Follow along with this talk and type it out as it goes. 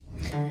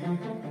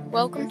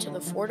Welcome to the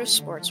Fort of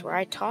Sports, where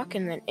I talk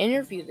and then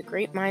interview the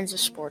great minds of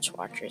sports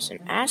watchers and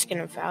ask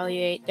and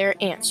evaluate their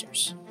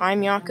answers.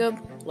 I'm Jakob.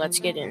 Let's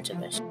get into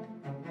this.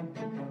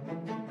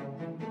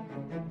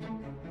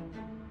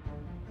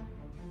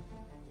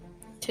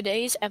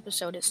 Today's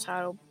episode is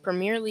titled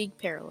Premier League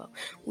Parallel.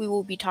 We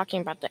will be talking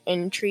about the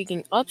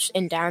intriguing ups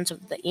and downs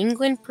of the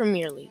England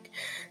Premier League.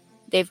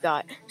 They've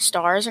got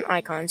stars and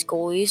icons,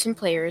 goalies and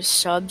players,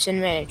 subs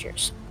and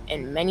managers,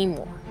 and many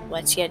more.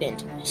 Let's get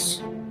into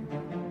this.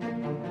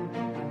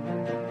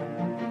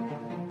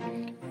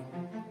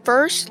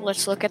 First,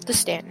 let's look at the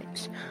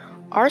standings.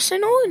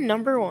 Arsenal in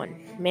number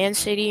 1, Man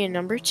City in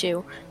number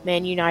 2,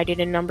 Man United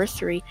in number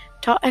 3,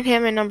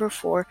 Tottenham in number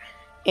 4,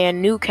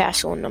 and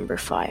Newcastle in number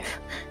 5.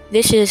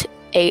 This is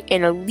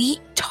an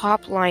elite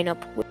top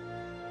lineup.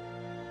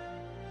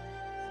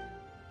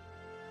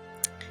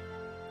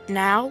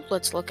 Now,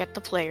 let's look at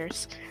the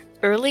players.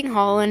 Erling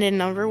Haaland in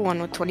number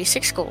 1 with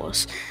 26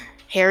 goals.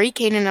 Harry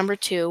Kane in number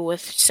 2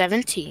 with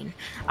 17.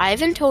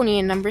 Ivan Toney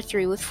in number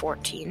 3 with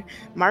 14.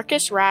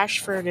 Marcus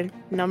Rashford in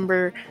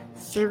number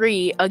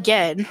 3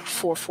 again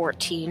for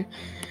 14.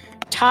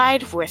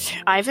 Tied with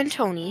Ivan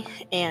Toney.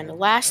 And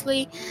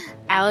lastly,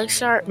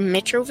 Aleksandar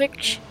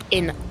Mitrovic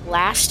in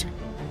last.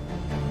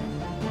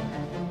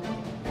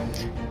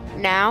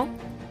 Now,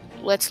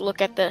 let's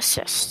look at the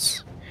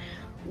assists.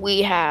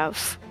 We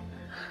have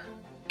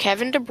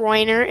Kevin De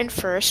Bruyne in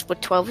first with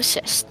 12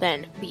 assists,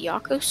 then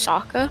Bukayo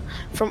Saka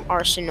from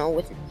Arsenal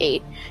with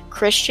 8,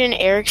 Christian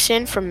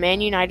Eriksen from Man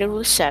United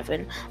with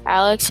 7,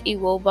 Alex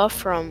Iwobi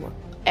from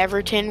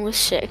Everton with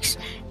 6,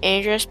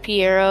 Andreas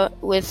Pereira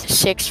with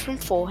 6 from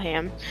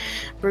Fulham,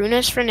 Bruno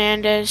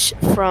Fernandes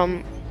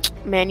from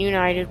Man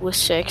United with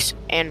 6,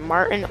 and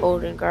Martin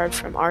Odegaard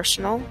from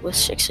Arsenal with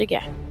 6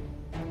 again.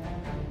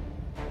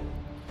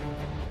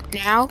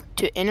 Now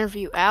to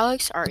interview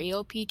Alex, our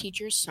ELP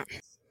teacher's son.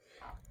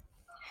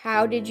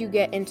 How did you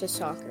get into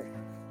soccer?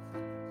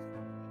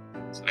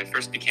 So I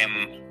first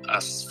became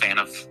a fan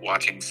of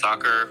watching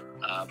soccer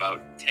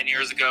about 10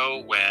 years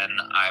ago when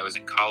I was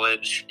in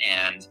college,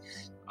 and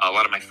a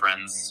lot of my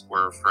friends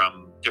were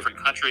from different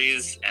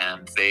countries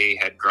and they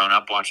had grown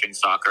up watching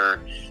soccer.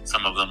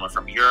 Some of them were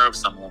from Europe,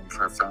 some of them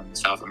were from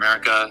South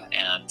America,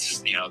 and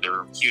they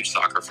were huge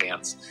soccer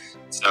fans.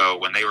 So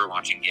when they were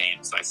watching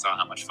games, I saw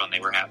how much fun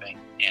they were having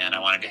and I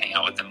wanted to hang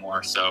out with them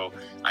more. So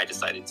I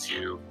decided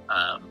to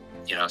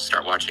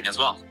start watching as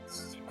well.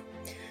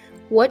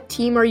 What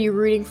team are you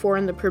rooting for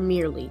in the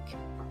Premier League?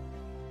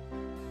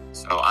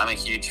 So I'm a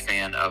huge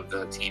fan of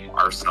the team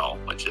Arsenal,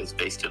 which is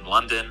based in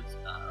London.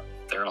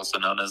 They're also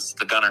known as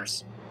the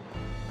Gunners.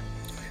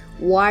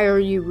 Why are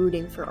you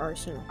rooting for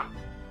Arsenal?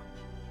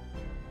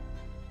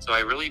 So I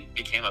really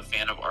became a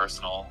fan of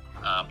Arsenal,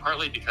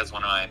 partly because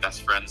one of my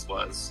best friends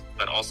was,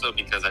 but also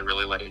because I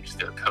really liked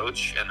their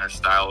coach and their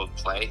style of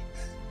play.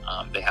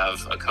 They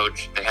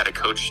had a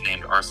coach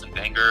named Arsene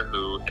Wenger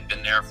who had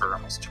been there for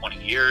almost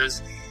 20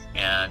 years.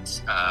 And,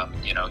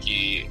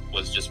 he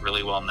was just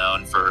really well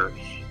known for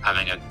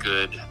having a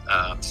good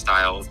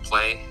style of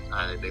play.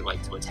 They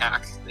like to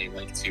attack. They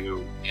like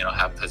to,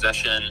 have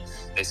possession.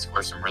 They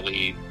score some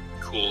really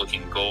cool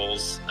looking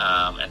goals.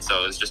 And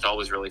so it's just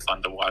always really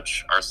fun to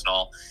watch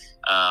Arsenal.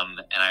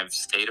 And I've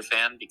stayed a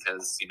fan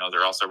because,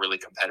 they're also really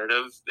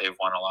competitive. They've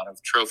won a lot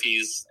of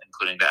trophies,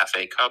 including the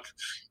FA Cup.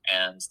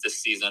 And this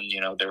season,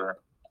 they're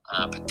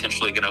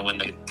potentially going to win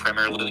the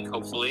Premier League,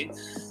 hopefully.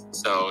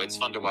 So it's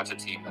fun to watch a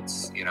team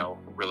that's,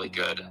 really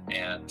good.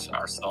 And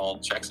Arsenal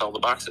checks all the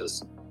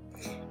boxes.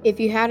 If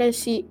you had to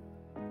see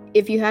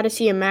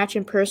a match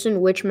in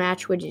person, which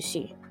match would you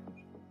see?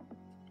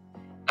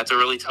 That's a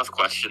really tough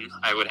question.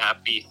 I would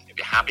be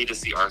happy to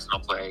see Arsenal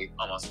play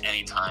almost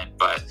any time,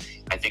 but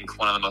I think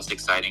one of the most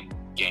exciting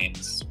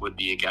games would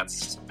be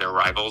against their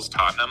rivals,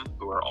 Tottenham,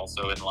 who are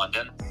also in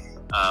London.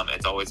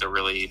 It's always a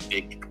really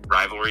big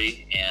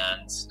rivalry,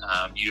 and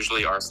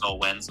usually Arsenal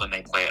wins when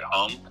they play at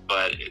home,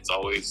 but it's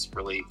always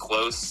really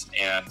close,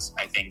 and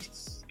I think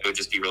it would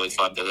just be really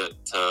fun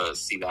to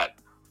see that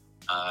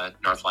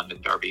North London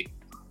derby.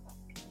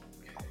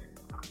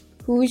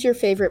 Who's your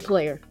favorite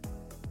player?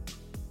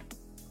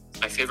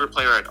 My favorite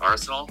player at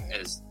Arsenal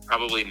is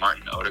probably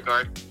Martin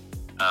Odegaard.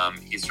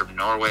 He's from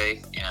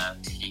Norway,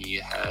 and he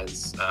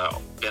has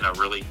been a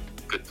really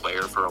good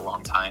player for a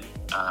long time.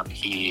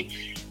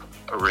 He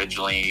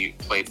originally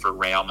played for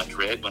Real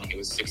Madrid when he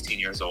was 16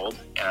 years old,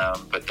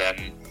 but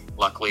then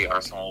luckily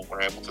Arsenal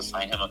were able to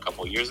sign him a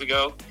couple years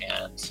ago,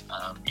 and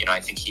I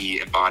think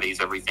he embodies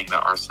everything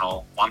that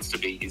Arsenal wants to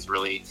be. He's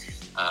really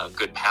a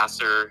good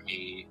passer.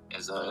 He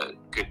is a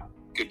good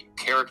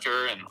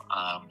character, and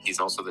he's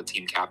also the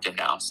team captain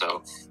now,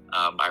 so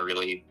I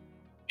really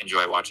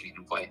enjoy watching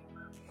him play.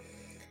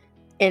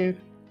 And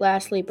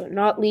lastly but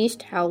not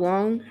least, how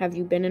long have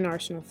you been an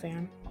Arsenal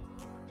fan?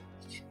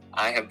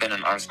 I have been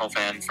an Arsenal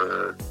fan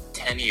for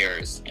 10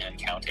 years and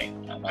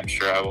counting, and I'm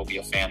sure I will be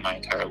a fan my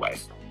entire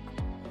life.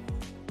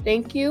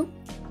 Thank you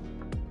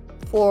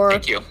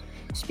for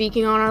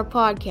speaking on our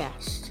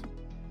podcast.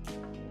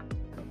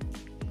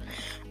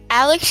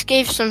 Alex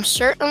gave some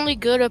certainly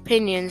good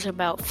opinions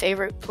about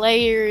favorite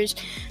players,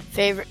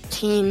 favorite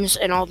teams,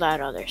 and all that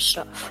other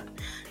stuff.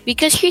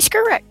 Because he's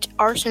correct.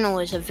 Arsenal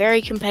is a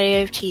very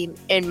competitive team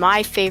and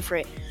my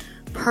favorite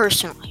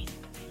personally.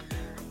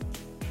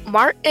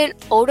 Martin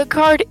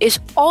Odegaard is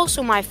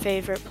also my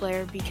favorite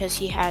player because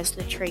he has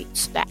the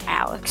traits that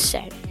Alex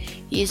said.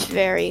 He's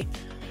very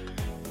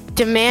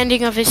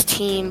demanding of his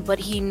team, but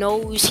he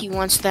knows he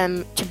wants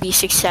them to be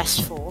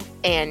successful,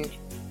 and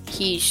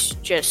he's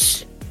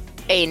just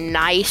a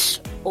nice,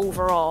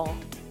 overall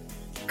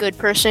good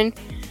person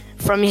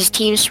from his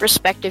team's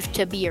perspective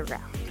to be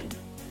around.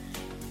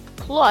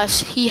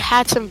 Plus, he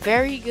had some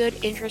very good,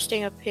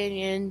 interesting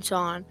opinions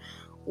on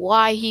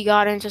why he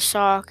got into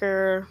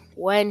soccer,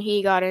 when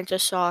he got into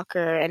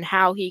soccer, and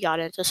how he got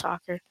into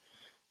soccer.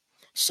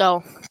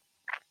 So,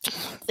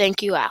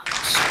 thank you,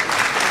 Alex.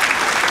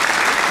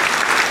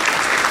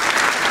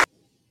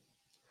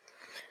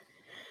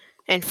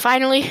 And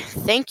finally,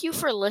 thank you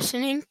for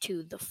listening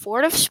to The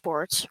Fort of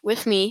Sports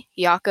with me,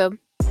 Jakob.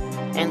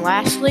 And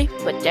lastly,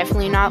 but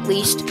definitely not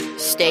least,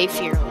 stay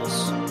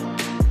fearless.